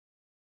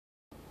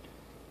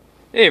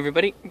Hey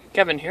everybody,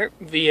 Kevin here,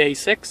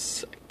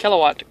 VA6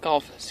 Kilowatt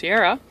Golf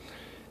Sierra,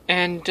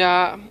 and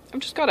I've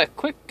just got a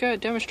quick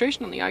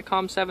demonstration on the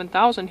Icom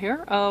 7000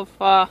 here of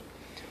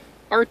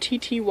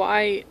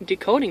RTTY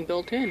decoding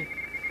built in.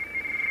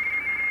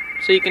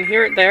 So you can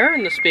hear it there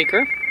in the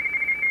speaker.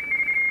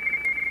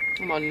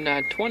 I'm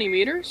on 20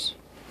 meters.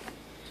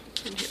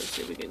 And here, let's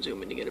see if we can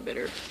zoom in to get a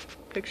better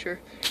picture.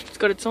 It's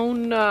got its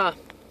own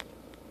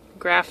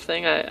graph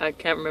thing. I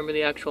can't remember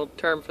the actual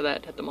term for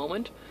that at the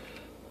moment.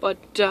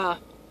 But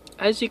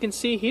as you can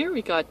see here,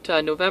 we got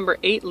November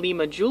 8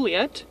 Lima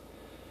Juliet,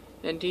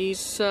 and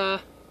he's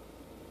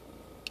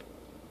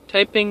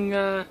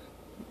typing,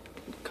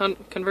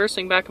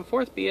 conversing back and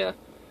forth via,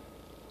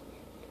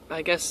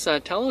 I guess,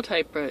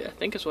 teletype, I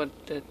think is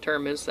what the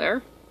term is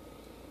there.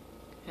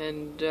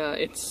 And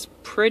it's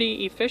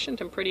pretty efficient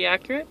and pretty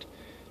accurate.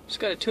 Just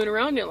got to tune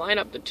around and line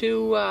up the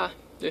two,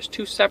 there's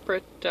two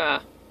separate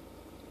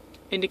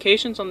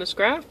indications on this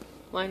graph.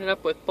 Line it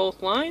up with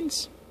both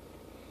lines.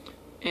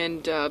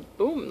 And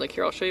boom, like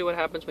here, I'll show you what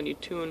happens when you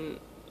tune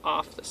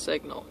off the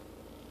signal.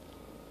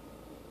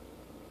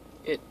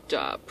 It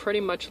pretty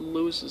much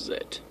loses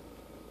it.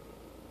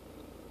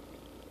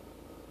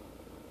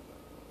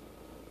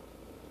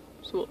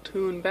 So we'll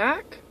tune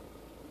back.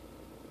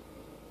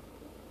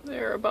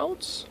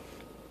 Thereabouts.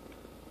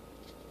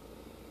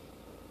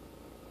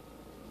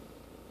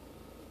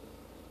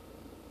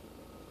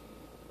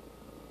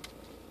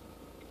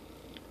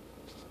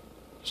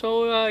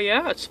 So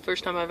yeah, it's the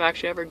first time I've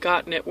actually ever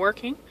gotten it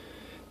working.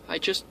 I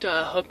just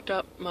hooked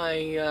up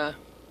my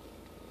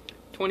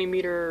 20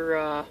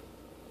 meter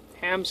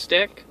ham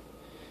stick,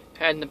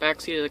 had in the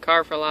back seat of the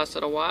car for the last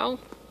little while,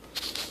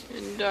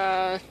 and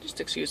just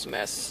excuse the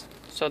mess.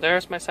 So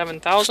there's my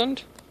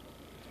 7000,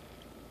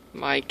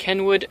 my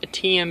Kenwood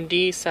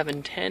TMD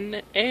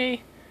 710A,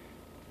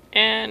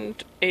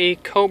 and a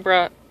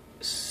Cobra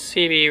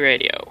CB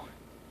radio.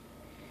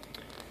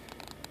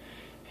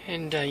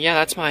 And yeah,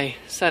 that's my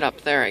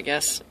setup there, I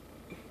guess.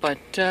 But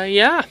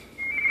yeah,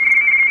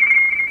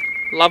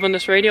 loving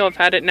this radio. I've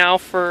had it now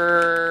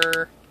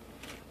for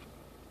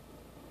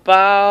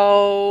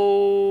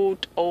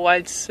about,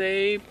 I'd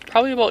say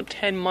probably about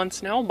 10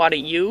 months now. Bought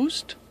it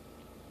used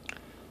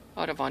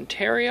out of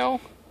Ontario,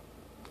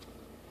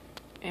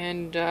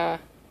 and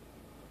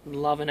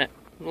loving it.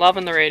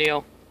 Loving the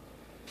radio.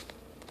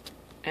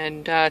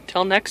 And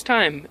till next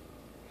time,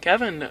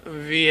 Kevin,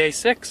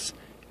 VA6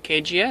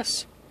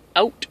 KGS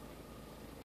out.